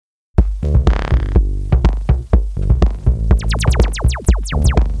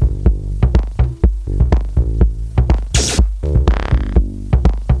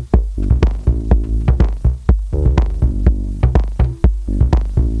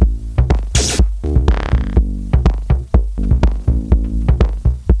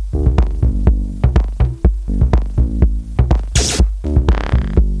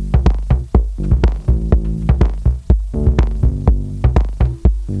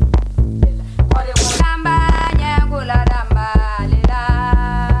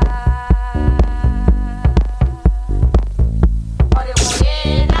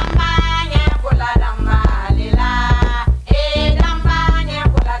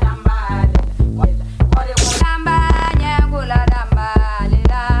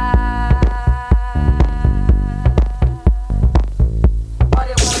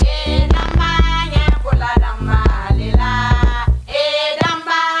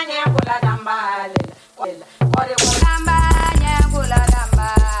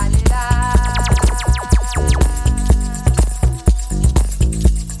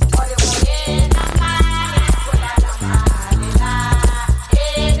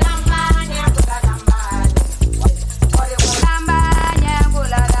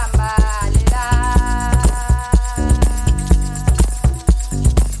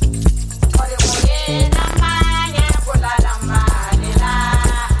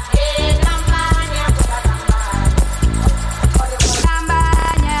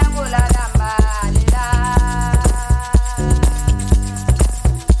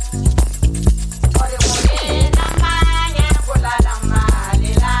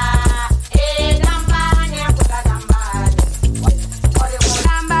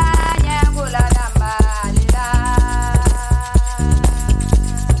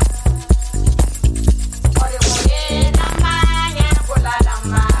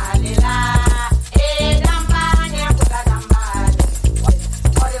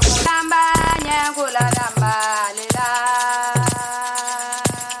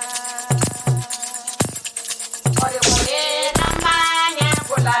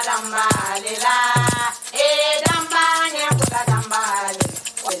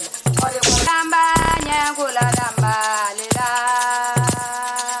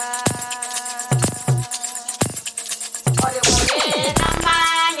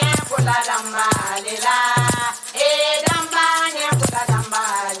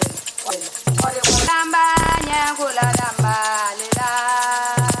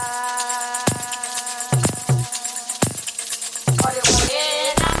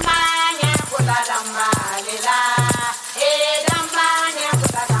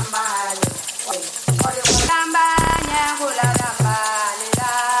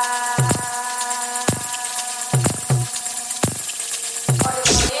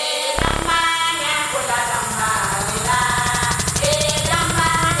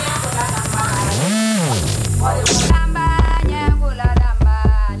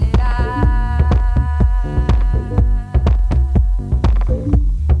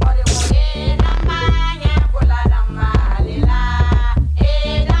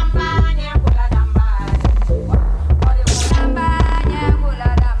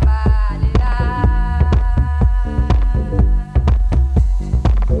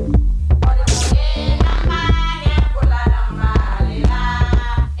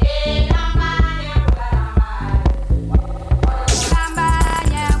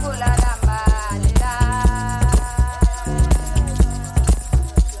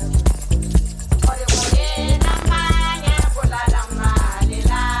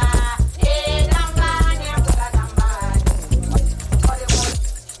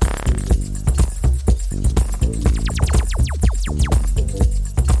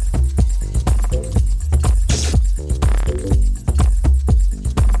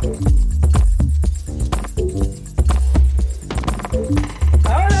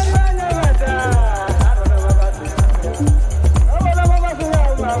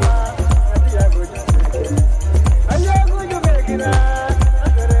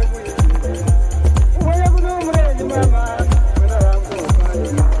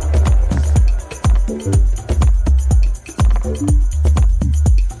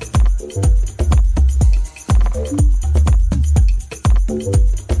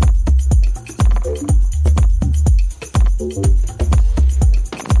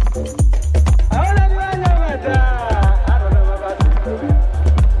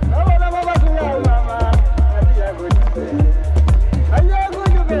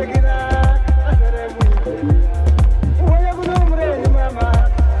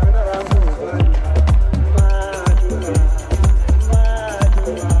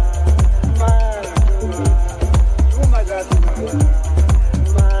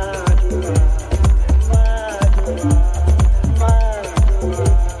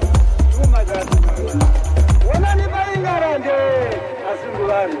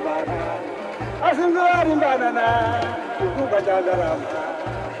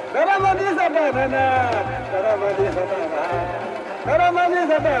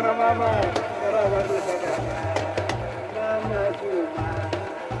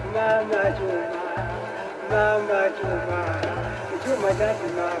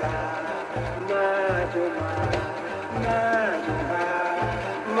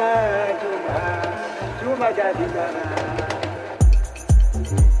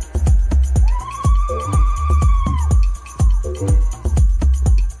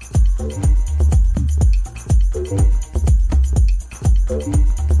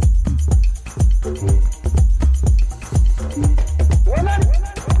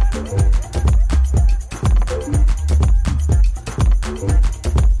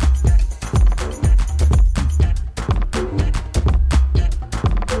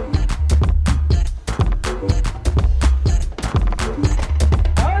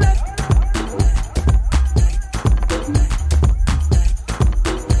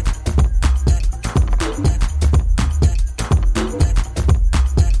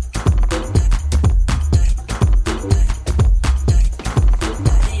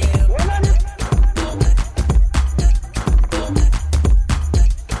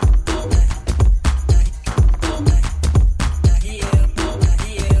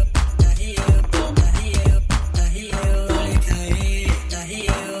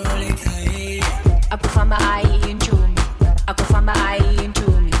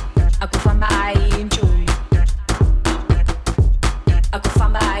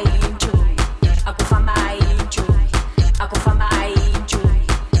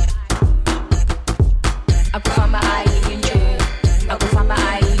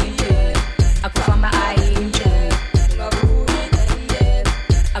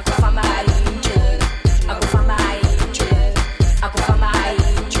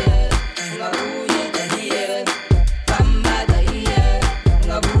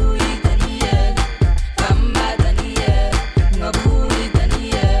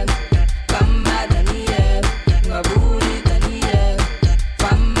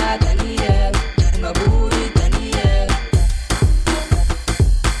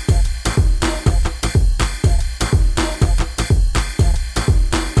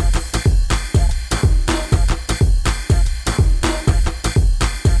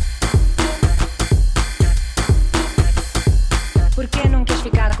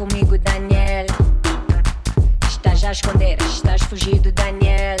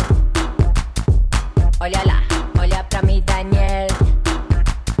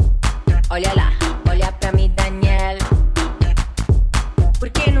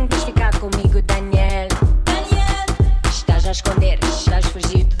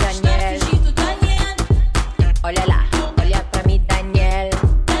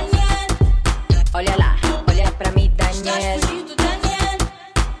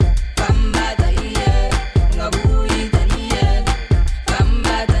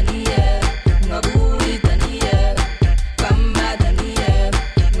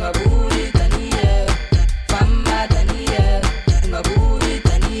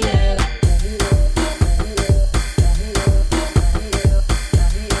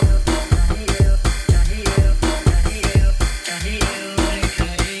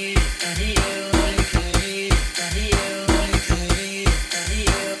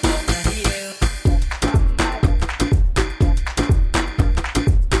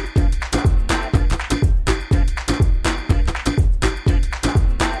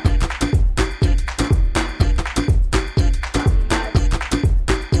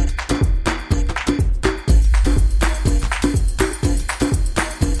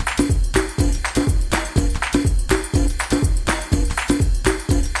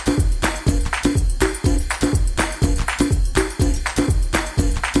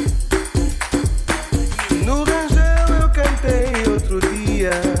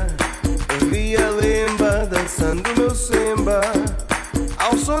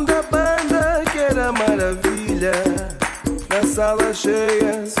sala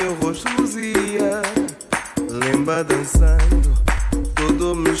cheia, seu rosto luzia. Lembra dançando,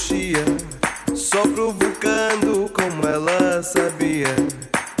 todo mexia, só provocando como ela sabia.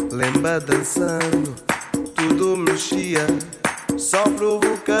 Lembra dançando, tudo mexia, só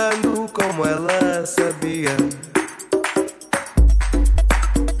provocando como ela sabia.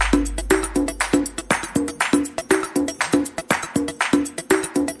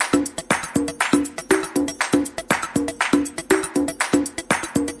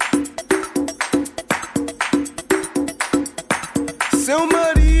 Seu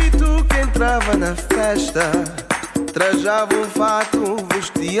marido que entrava na festa trajava um fato,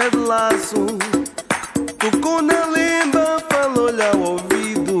 vestia de laço. Tocou na Lemba, falou-lhe ao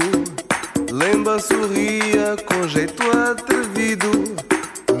ouvido. Lemba sorria com jeito atrevido.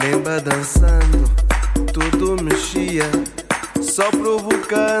 Lemba dançando, tudo mexia, só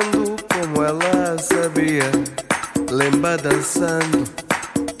provocando como ela sabia. Lemba dançando,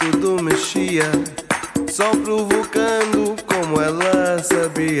 tudo mexia, só provocando como ela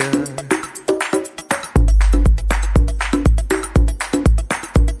sabia.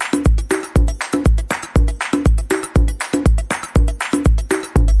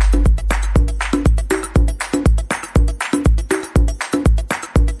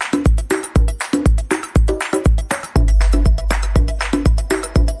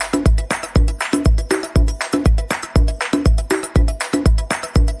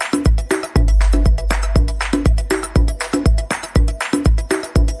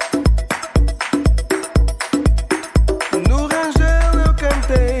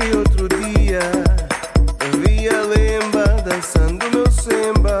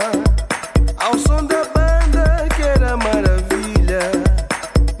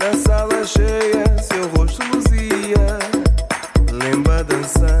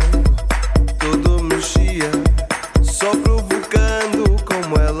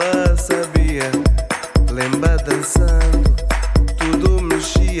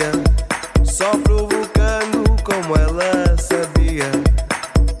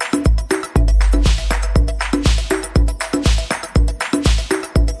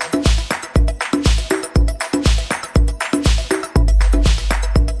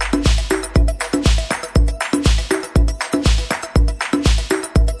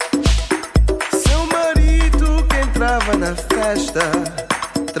 entrava na festa,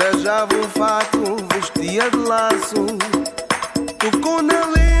 trajava um fato, vestia de laço. Tocou na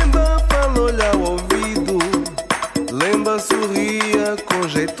lemba, falou-lhe ao ouvido. Lemba sorria com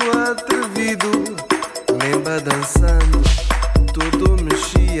jeito atrevido. Lemba dançando, tudo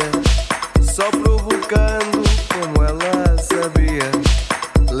mexia, só provocando como ela sabia.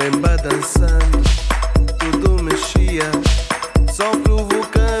 Lemba dançando, tudo mexia, só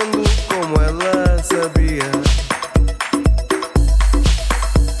provocando como ela sabia.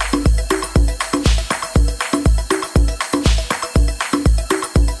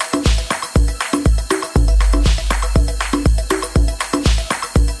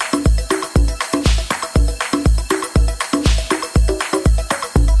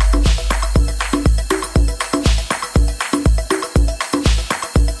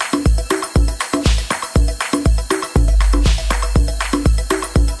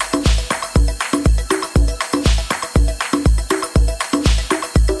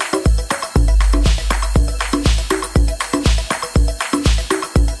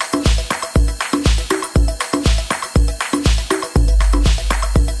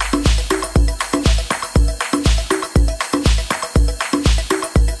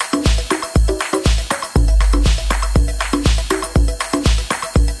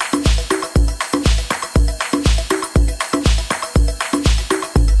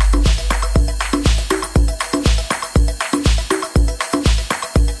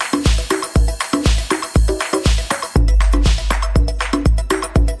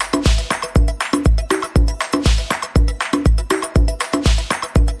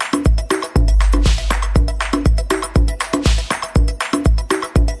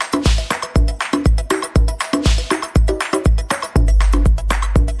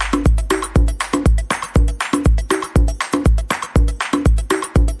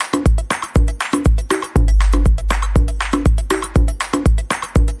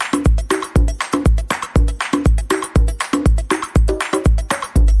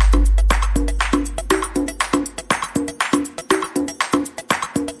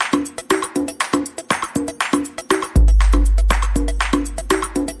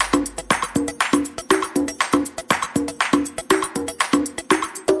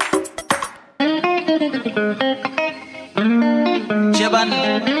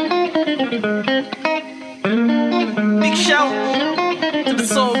 Big shout to the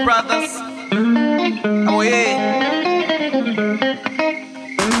Soul Brothers. Oh yeah.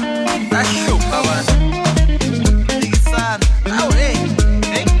 That's true, man. Big son. Oh yeah.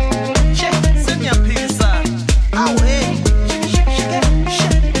 Hey, check. Send your big son. Oh yeah.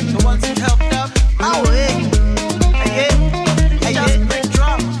 Shake. The ones who helped out. Oh yeah. Hey, just break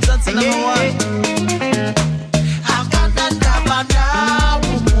drum. That's number one.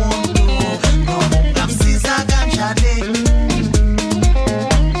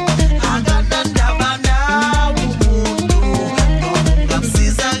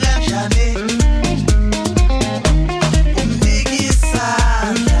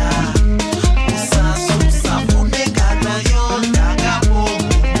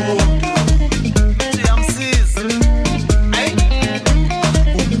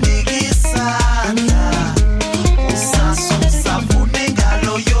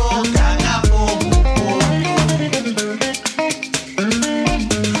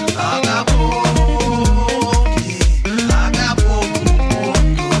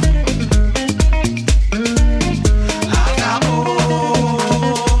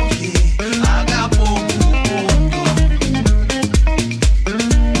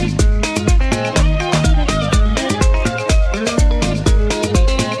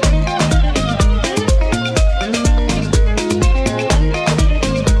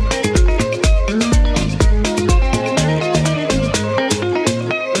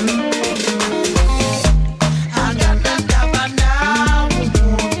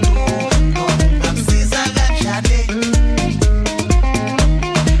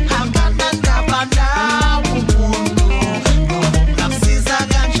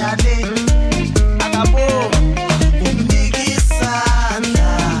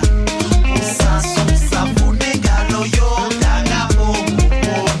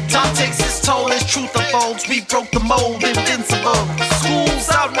 We broke the mold, invincible. Schools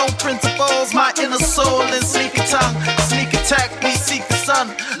out, no principles. My inner soul in sneaky tongue. Sneak attack, we seek the sun.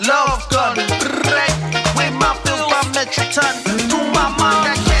 Love gun, with my pills by metric ton. To my mind,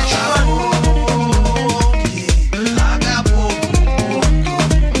 I can't run. I got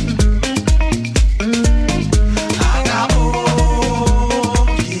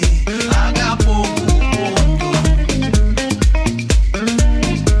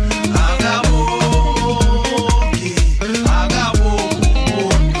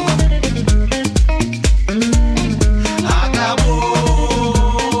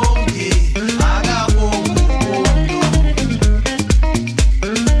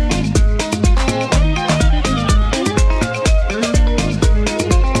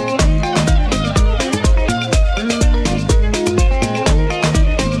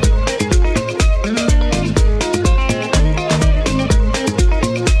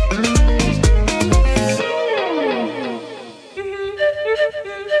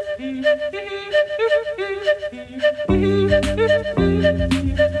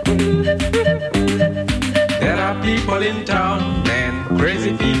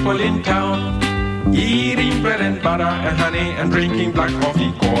people in town eating bread and butter and honey and drinking black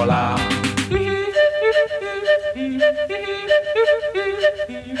coffee cola.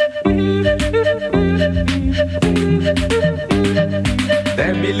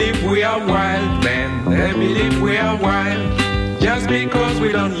 They believe we are wild men, they believe we are wild, just because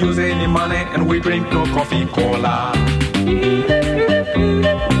we don't use any money and we drink no coffee cola.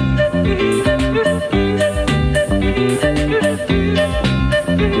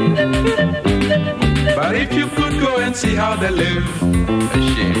 But if you could go and see how they live,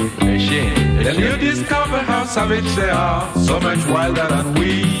 then you discover how savage they are, so much wilder than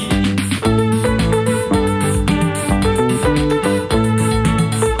we.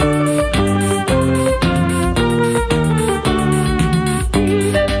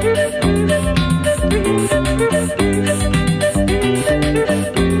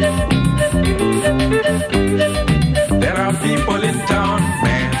 There are people in town,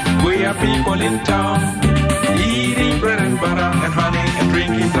 man, we are people in town, eating bread and butter and honey and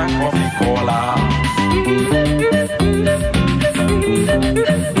drinking black coffee cola.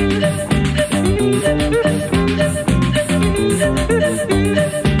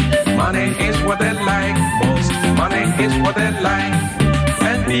 Money is what they like most, money is what they like,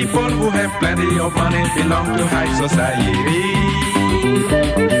 and people who have plenty of money belong to high society.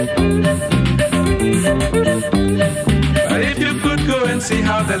 But if you could go and see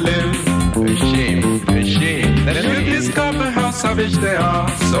how they live, then you discover how savage they are,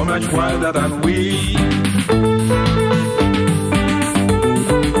 so much wilder than we.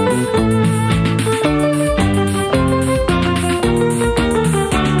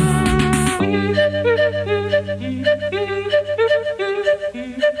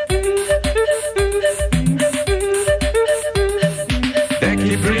 They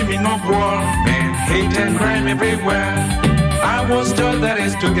keep dreaming of war, man, hate and crime everywhere. I was told that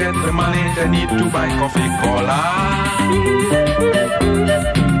is to get the money they need to buy coffee cola.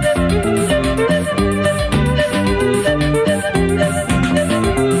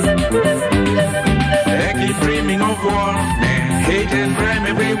 They keep dreaming of war, man, hate and crime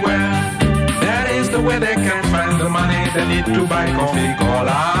everywhere. That is the way they can find the money they need to buy coffee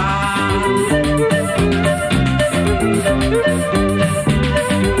cola.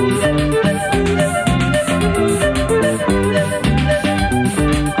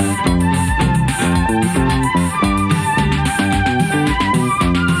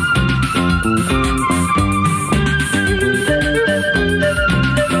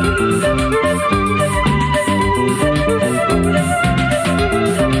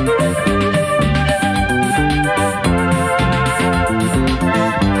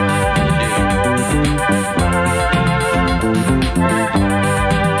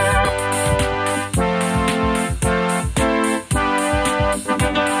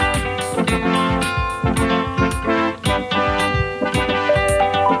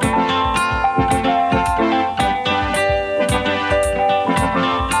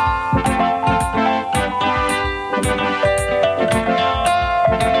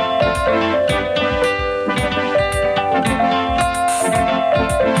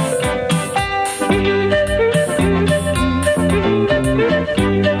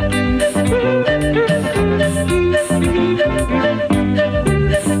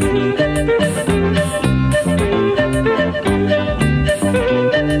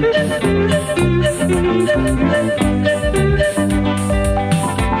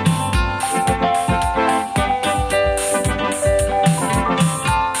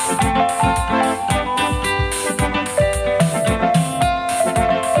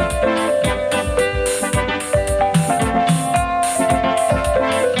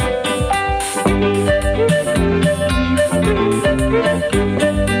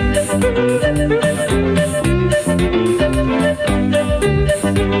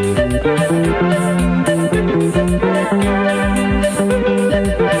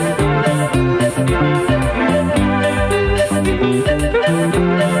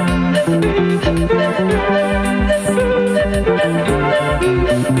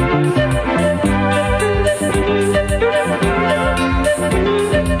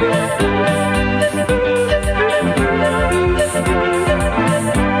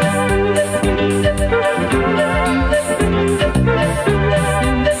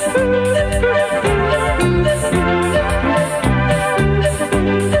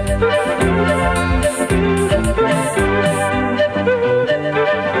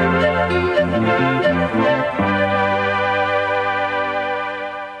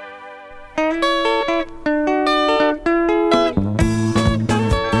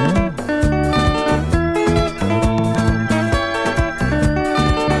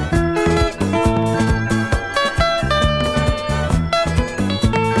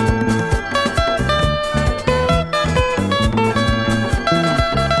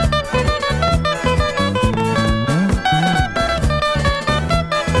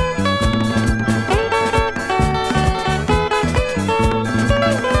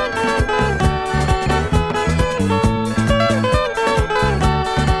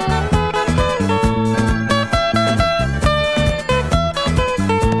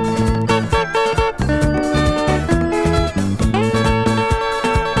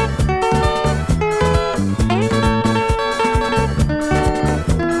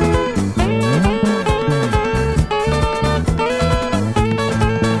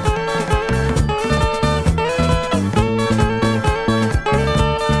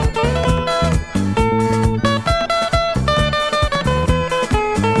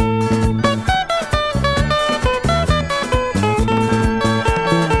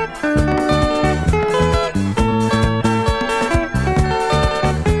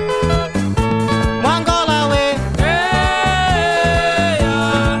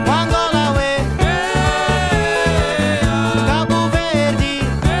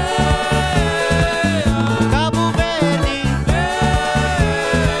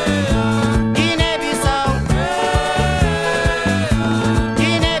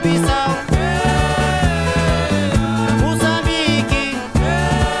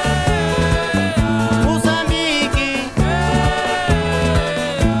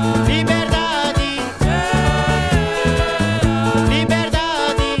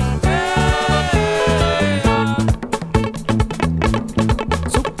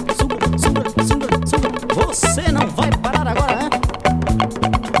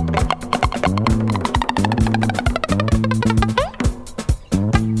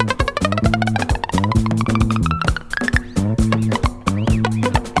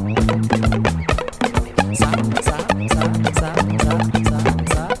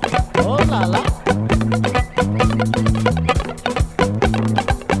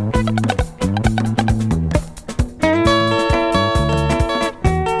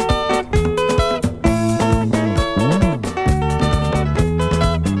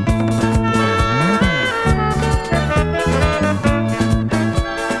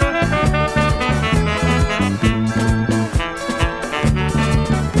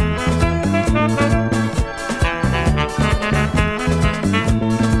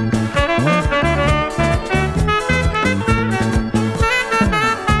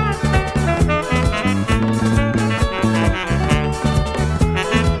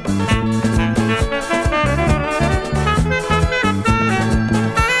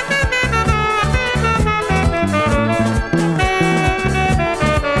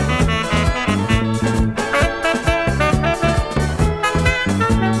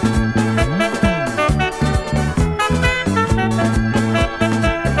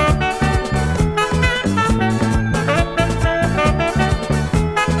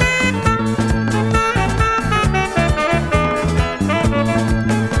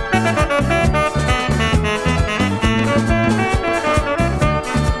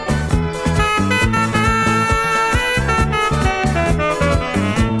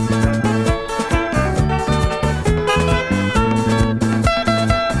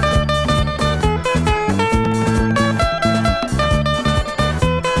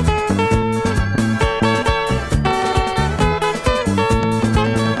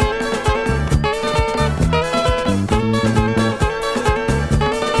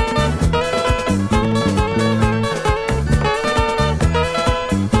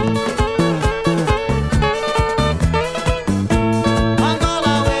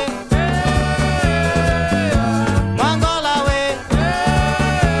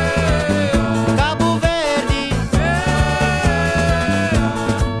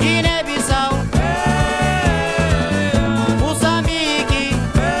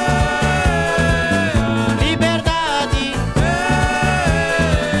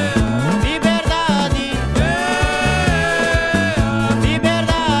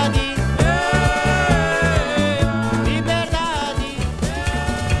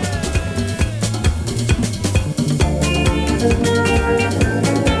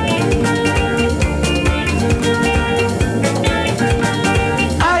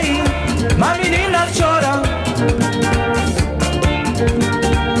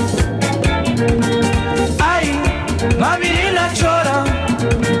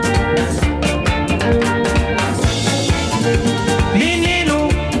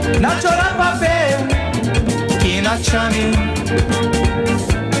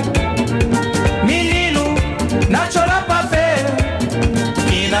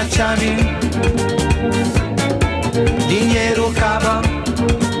 achame, dinheiro acaba,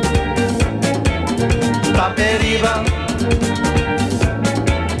 paperiba,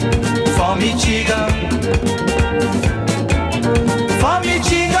 fome tiga,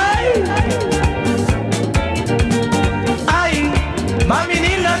 ai, ma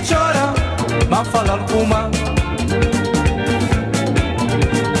menina chora, ma fala alguma.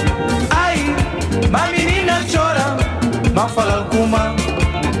 Ai, ma menina chora, ma fala alguma.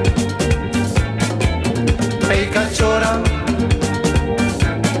 Peica chora,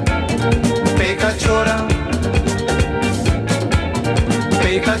 peica chora,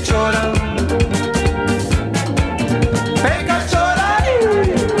 peica chora, peica chora.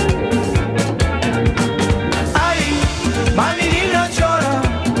 Ai, ma menina chora,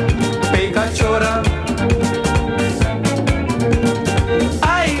 peica chora.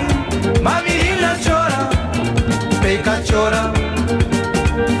 Ai, ma menina chora, peica chora,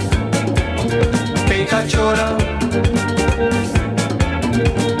 peica chora,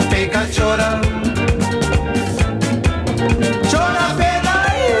 peica chora. Chora pela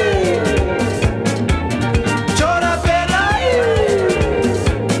chora pela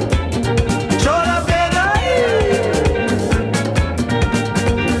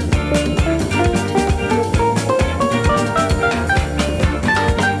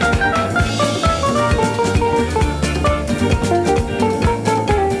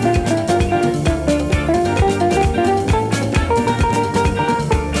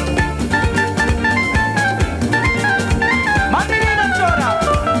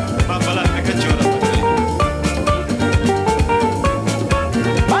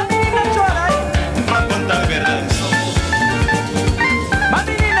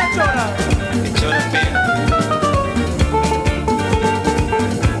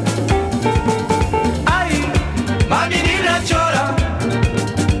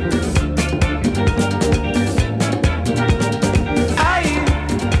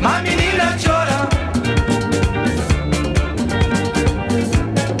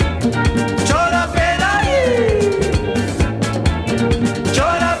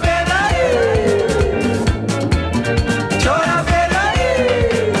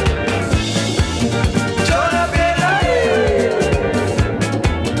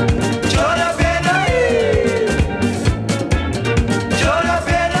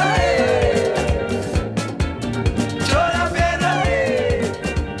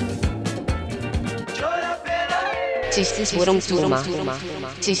chora pela. Chistes foram turma.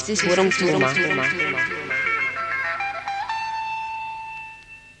 Chistes foram turma.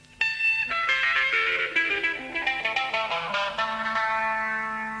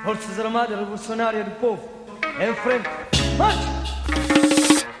 Forças Armadas Revolucionárias do Povo, em frente, marcha!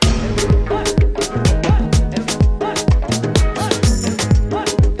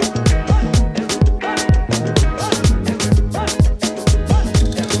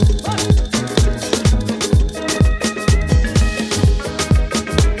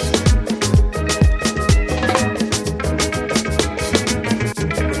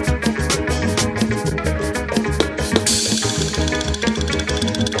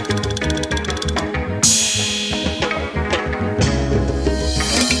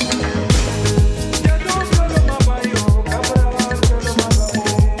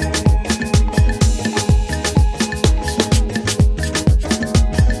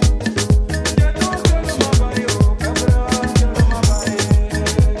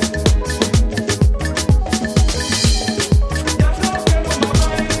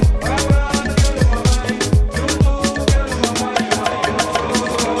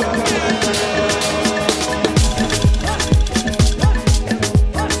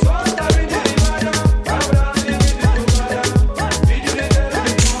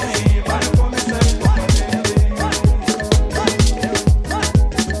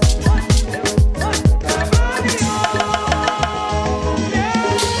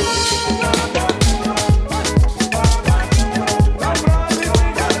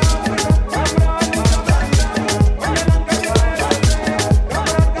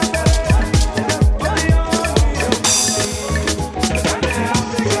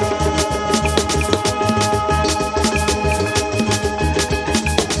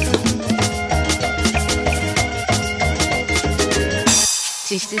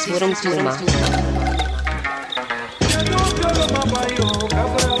 Chistes foram turma.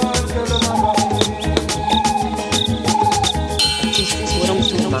 Chistes foram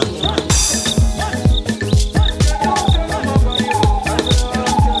turma.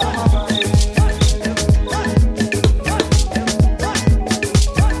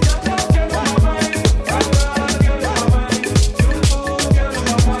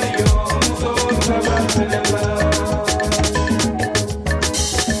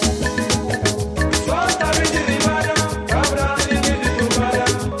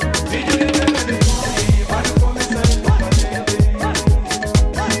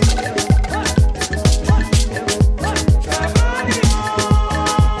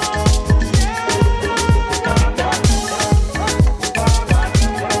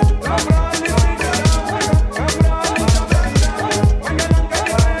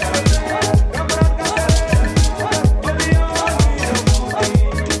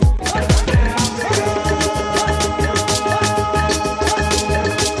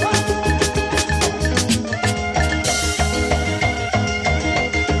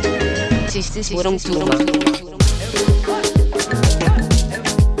 Sisters Burung Turma.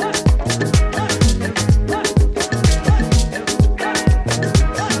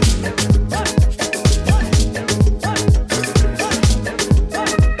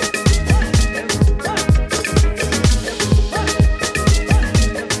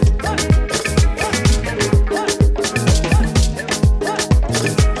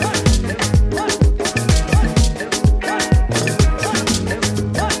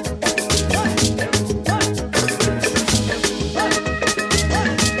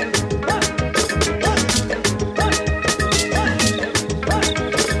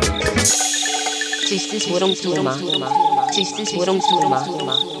 Sisters Burung Turma. Sisters Burung Turma.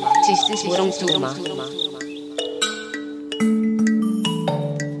 Sisters Burung Turma.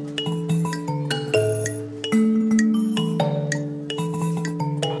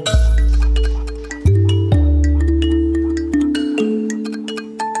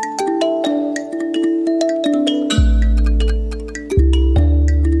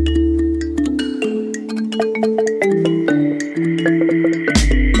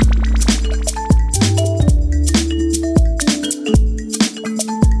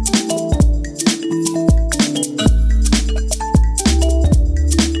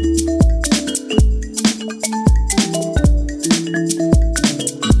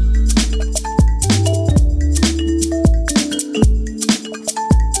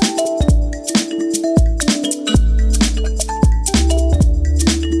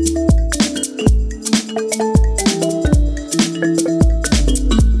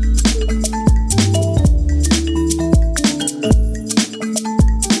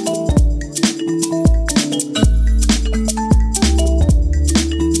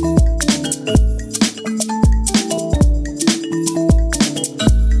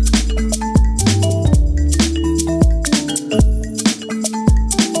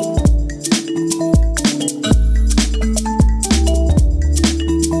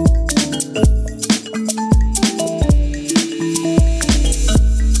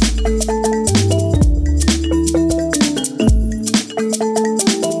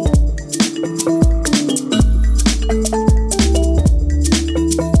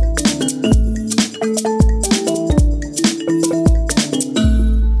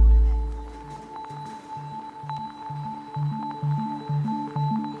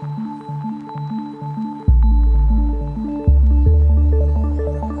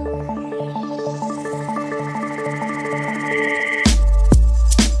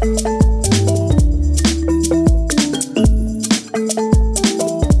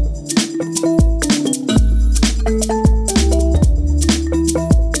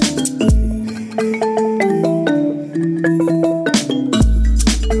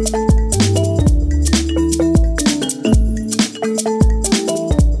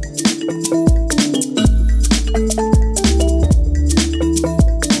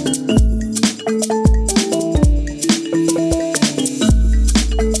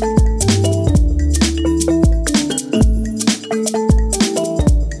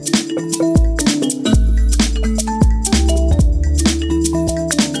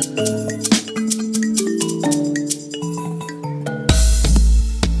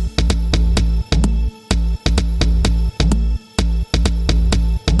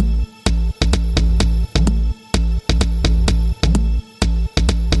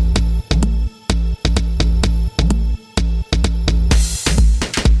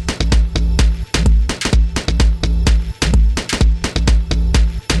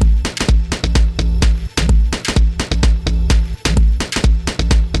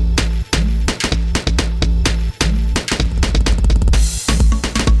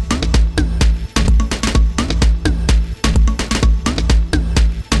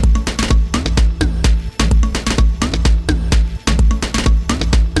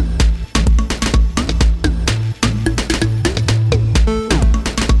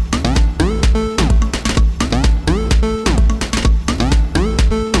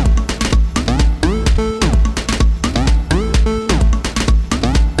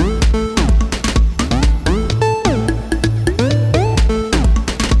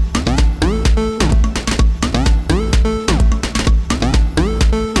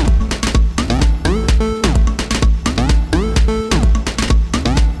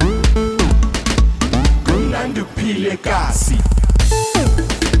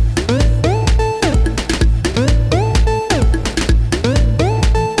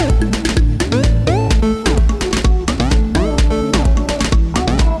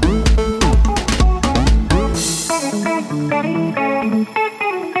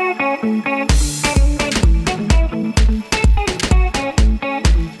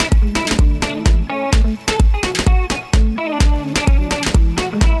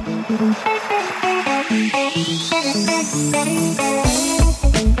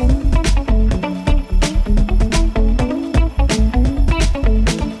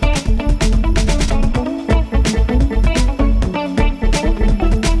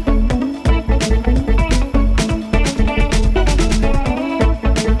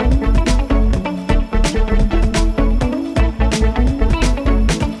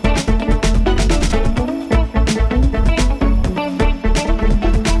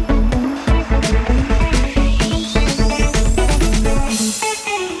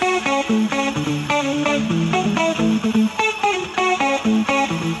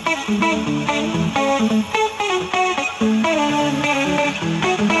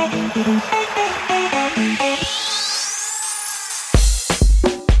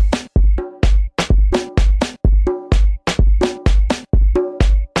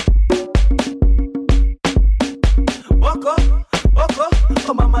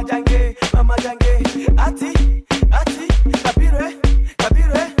 mama jange, ati, kapire,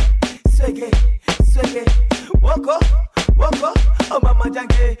 swege, woko, oh mama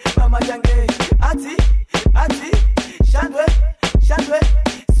jange, ati, shandwe,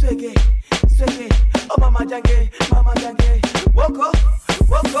 swege, oh mama jange, woko.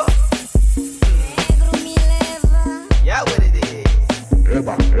 Yeah, what it is.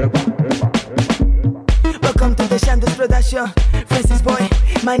 Welcome to the Shandos production. Francis boy,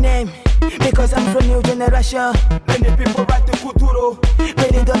 my name, because I'm from new generation. Many people write the Kuturo,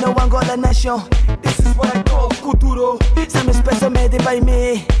 really don't know Angola nation. This is what I call Kuturo. Some special made by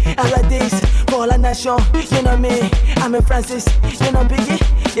me. I like this for la nation. You know me, I'm a Francis. You know Biggie,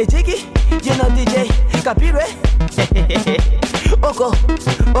 the Jiggy. You know DJ, Kapire. Oko,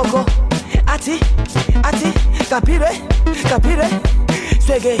 ati, kapire,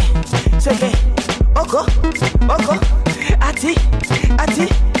 swege, oko, ati,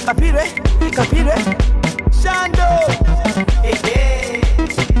 kapire,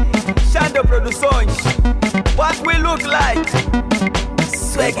 Shando Produções, what we look like,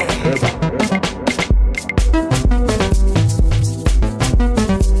 swege.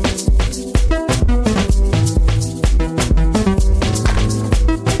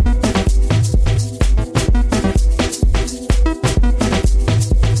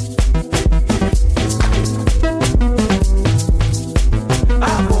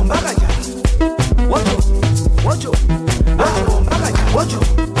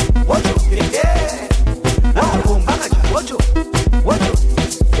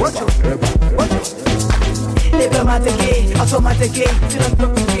 Automatic,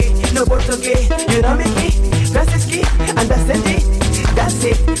 philanthropic, no Portuguese, you know me, Francisci, understand it, that's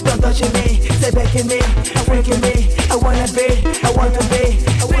it, don't touch me, stay back in me, freaking me, I want to be,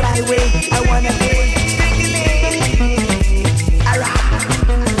 fly away, I wanna be, alright,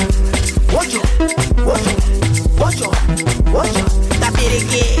 watch you, that be the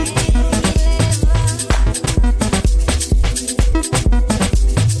key.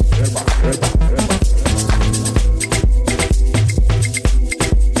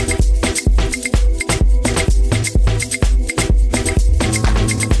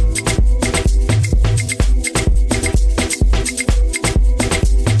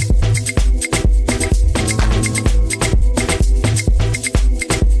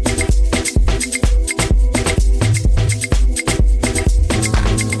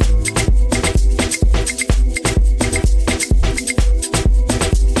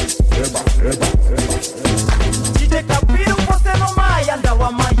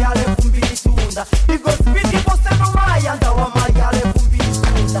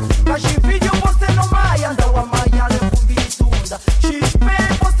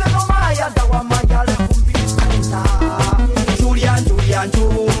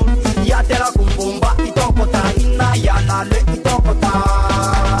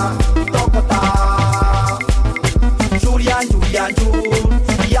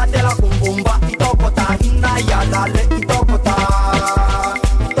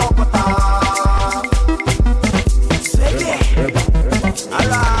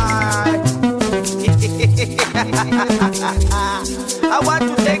 I want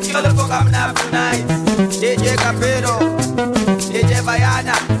to thank you all for coming out tonight. DJ Capero, DJ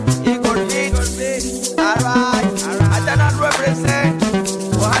Bayana, Igor Beat. Alright, I cannot represent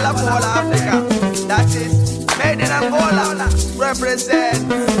Wahala for all Africa. That is made in Angola. Represent.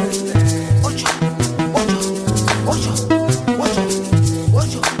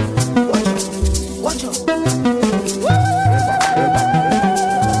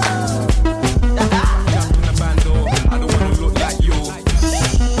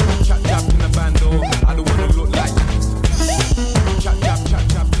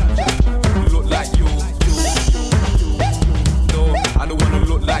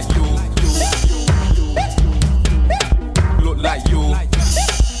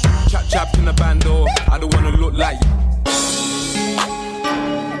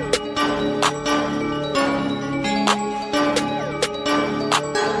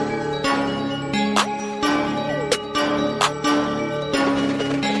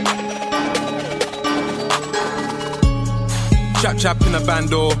 Chap in a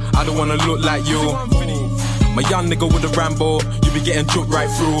bando, I don't wanna look like you. My young nigga with a Rambo, you be getting choked right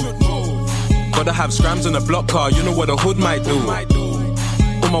through. Gotta have scrams in a block car, you know what a hood might do.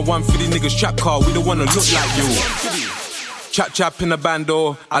 All my 150 niggas trap car, we don't wanna look like you. Chap in a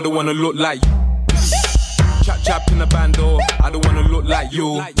bando, I don't wanna look like you. Chap in a bando, I don't wanna look like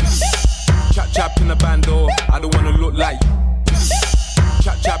you. Chap in a bando, I don't wanna look like you.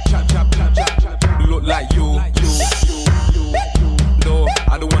 Chap, look like you. No,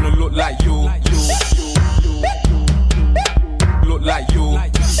 I don't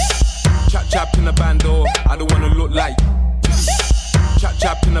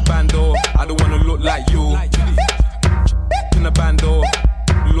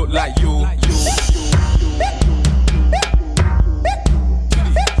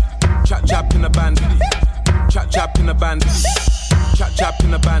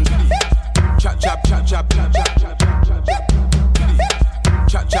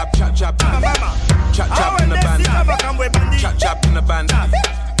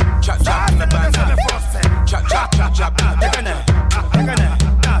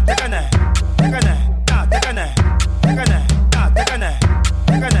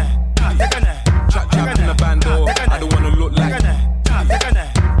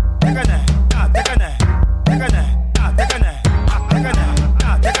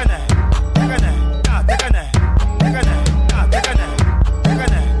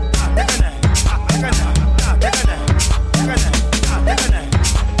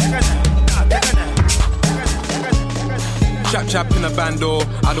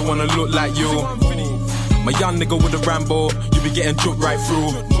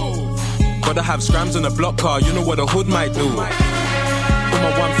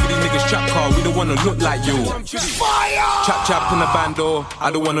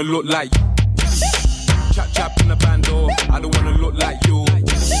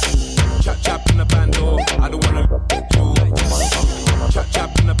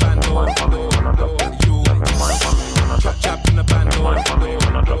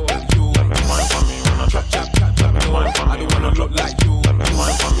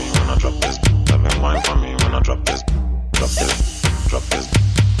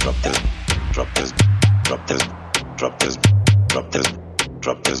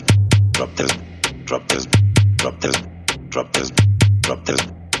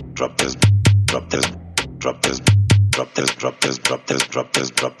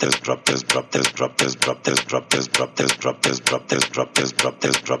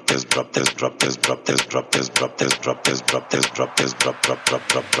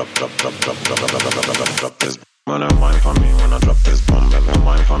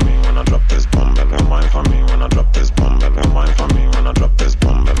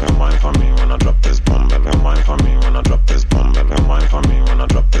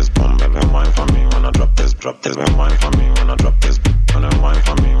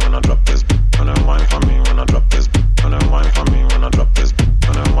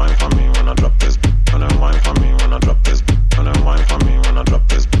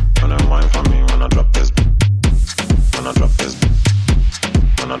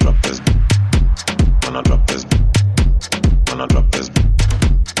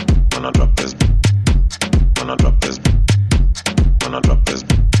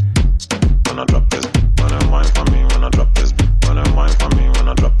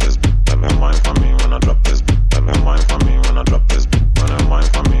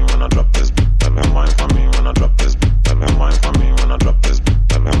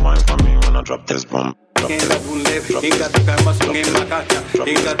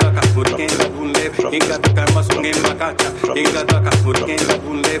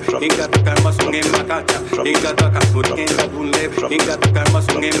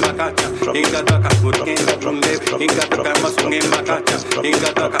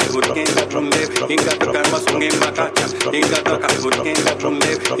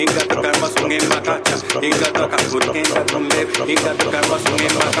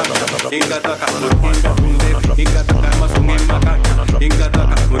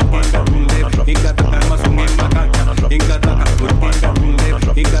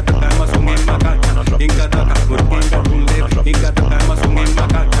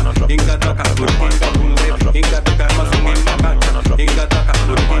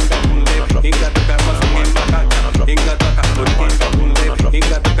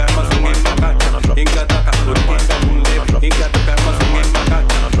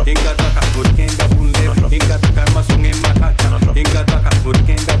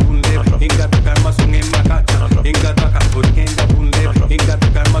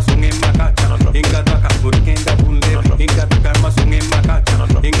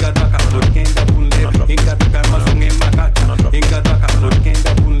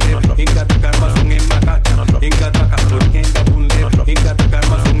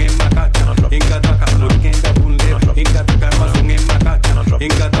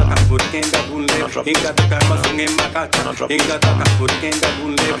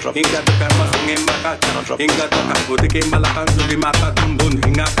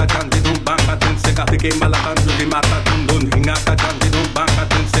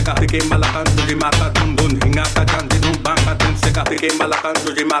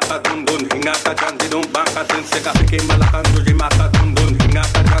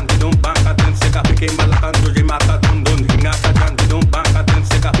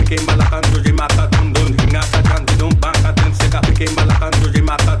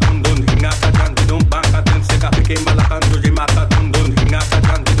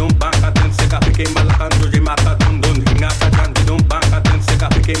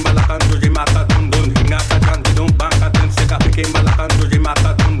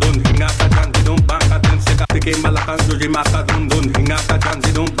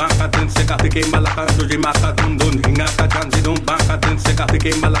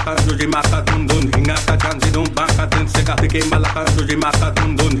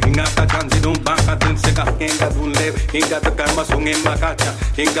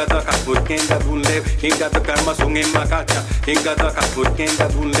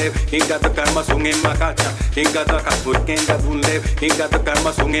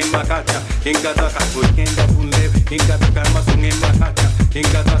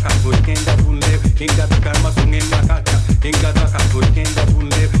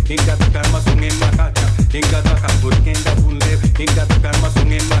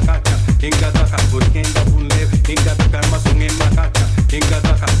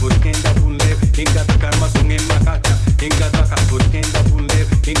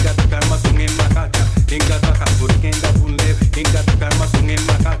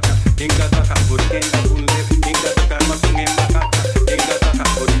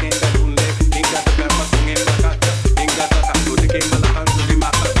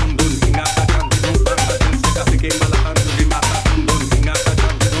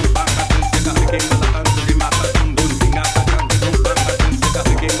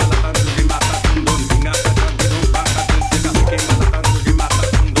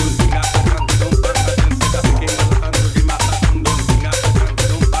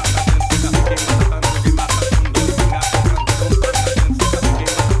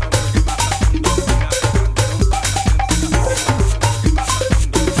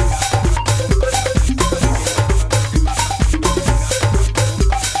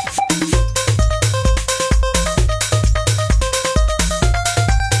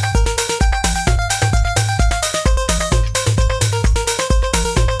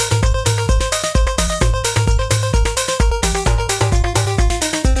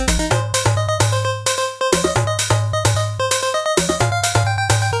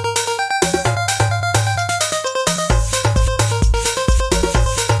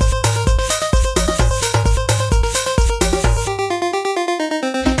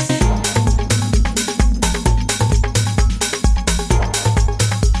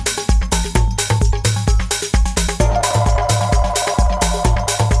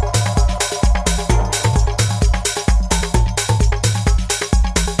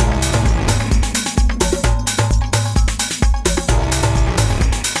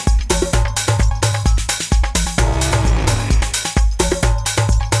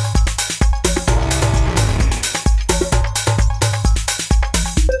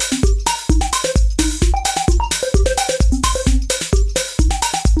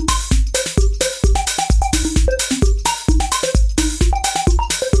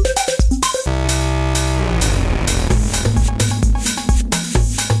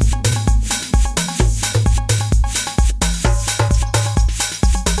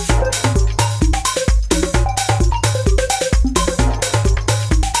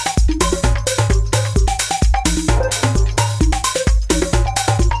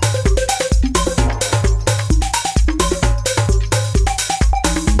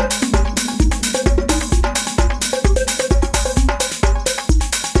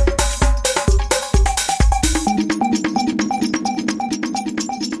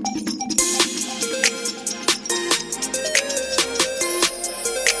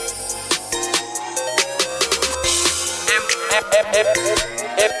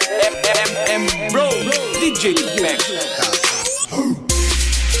Bro, DJ Max.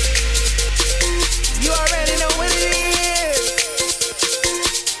 You already know what it is.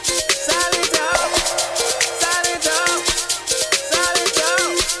 Silent talk, silent talk, silent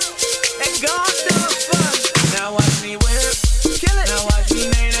talk. And gone to the fun. Now watch me whip, kill it. Now watch me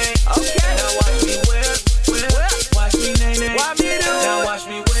nay nay. Okay. Now watch me whip. Watch me nay nay. Why me do? Now watch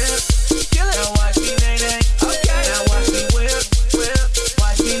me whip, kill it. Now watch me nay nay. Okay. Now watch me whip.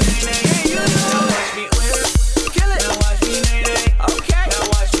 Watch me nay nay. Hey, you know. Now watch me whip, kill it. Now watch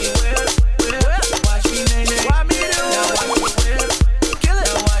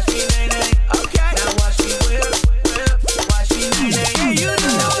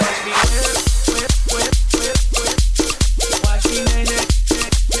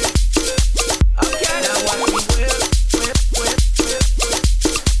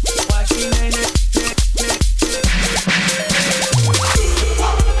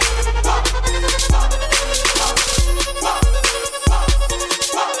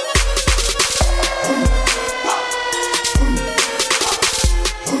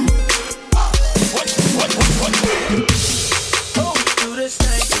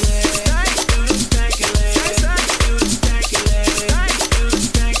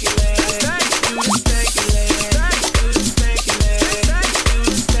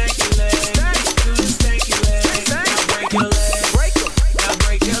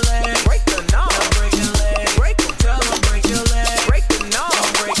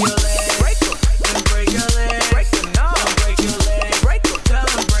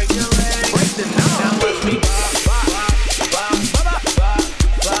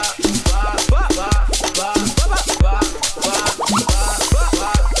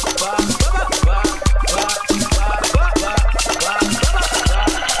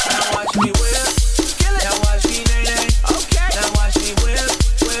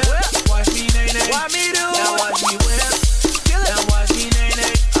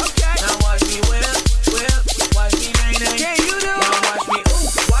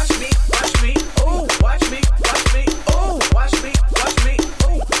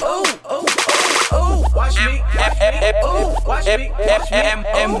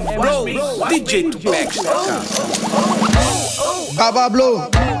Bro, DJ Tupac. Cabablo,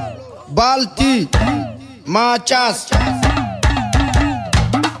 Balti, Machas.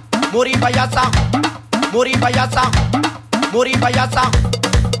 Muri bayasa, muri bayasa, muri bayasa,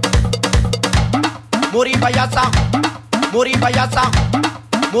 muri bayasa, muri bayasa,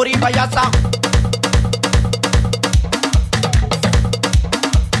 muri bayasa.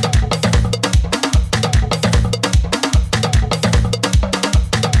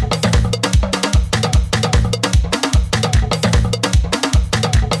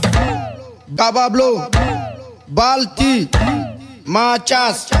 Cabablo, Balti,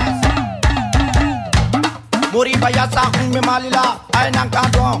 Machas. Muri bayasa, me malila, ay nang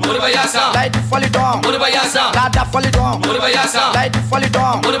kadong. Muri bayasa, light falidong. muri bayasa, lada falidong. muri bayasa, light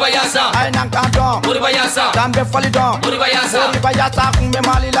falidong. muri bayasa, ay nang kadong. muri bayasa, dambe falidong. muri bayasa, muri bayasa, me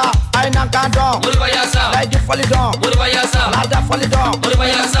malila, ay nang kadong. muri bayasa, light falidong. muri bayasa, lada falidong. muri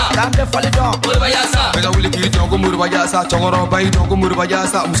bayasa, dambe falidong. muri bayasa. Bega wuli ki dongo muri bayasa, chogoro bai dongo muri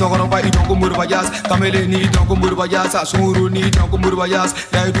bayasa, musogoro bai dongo muri bayasa, kamele ni dongo muri bayasa, sunguru ni dongo muri bayasa,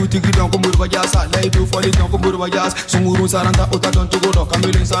 laidu tigi dongo muri bayasa, laidu fali dongo muri bayasa, sunguru saranta uta don chugodo,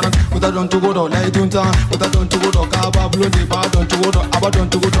 kamele saranta uta don chugodo, laidu ta uta don chugodo, kaba blonde ba don chugodo, aba don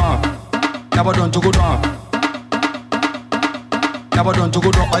chugodo, naba don chugodo. Naba don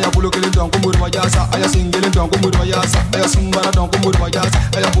chugodo, aya bulu kele dongo muri bayasa, aya singele dongo muri bayasa, aya sumbara dongo muri bayasa,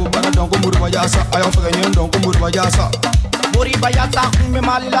 aya bubara dongo muri bayasa, aya faganyen dongo muri bayasa. Muri bayasa, me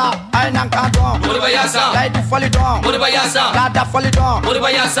malila, ay nang kadong. Muri bayasa, light falidong. muri bayasa, lada falidong. muri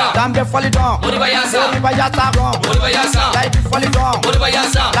bayasa, dambe falidong. muri bayasa, muri bayasa, muri bayasa, light falidong. muri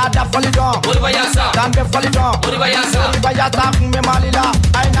bayasa, lada falidong. muri bayasa, dambe falidong. muri bayasa, muri bayasa, me malila,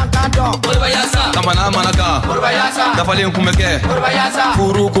 ay nang kadong. muri bayasa, Kamana manaka, muri bayasa, dafalen kumeke, muri bayasa,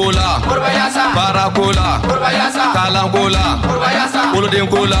 furu kola, muri bayasa, bara kola, muri bayasa, kalan kola, muri bayasa, oloden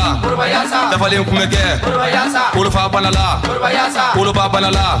kola, muri bayasa, dafalen kumeke, muri bayasa, olofa banala, muri bayasa, oloba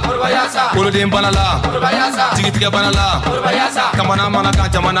banala, muri bayasa, oloden banala, muri bayasa, tigitiga banala, muri bayasa, kamana manaka,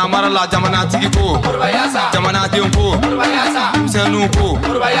 jamana marala, jamana tigiko, muri bayasa, jamana denko, muri bayasa, senuko,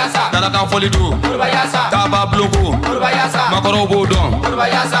 muri bayasa, dalakan folido, muri bayasa, kaba bloko, muri bayasa, makoro bodon. muri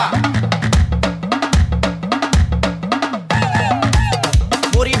bayasa.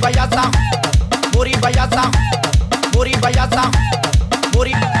 Muri bayasa, muri bayasa, muri bayasa,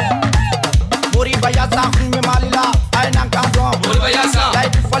 muri bayasa, me malila, ay nang kadong. muri bayasa,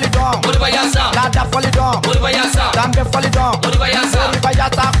 light falidong. muri bayasa, lada falidong. muri bayasa, dambe falidong. muri bayasa, muri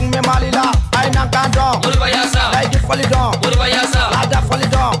bayasa, me malila, ay nang kadong. muri bayasa, light falidong. muri bayasa, lada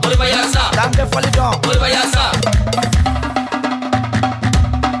falidong. muri bayasa, dambe falidong. muri bayasa,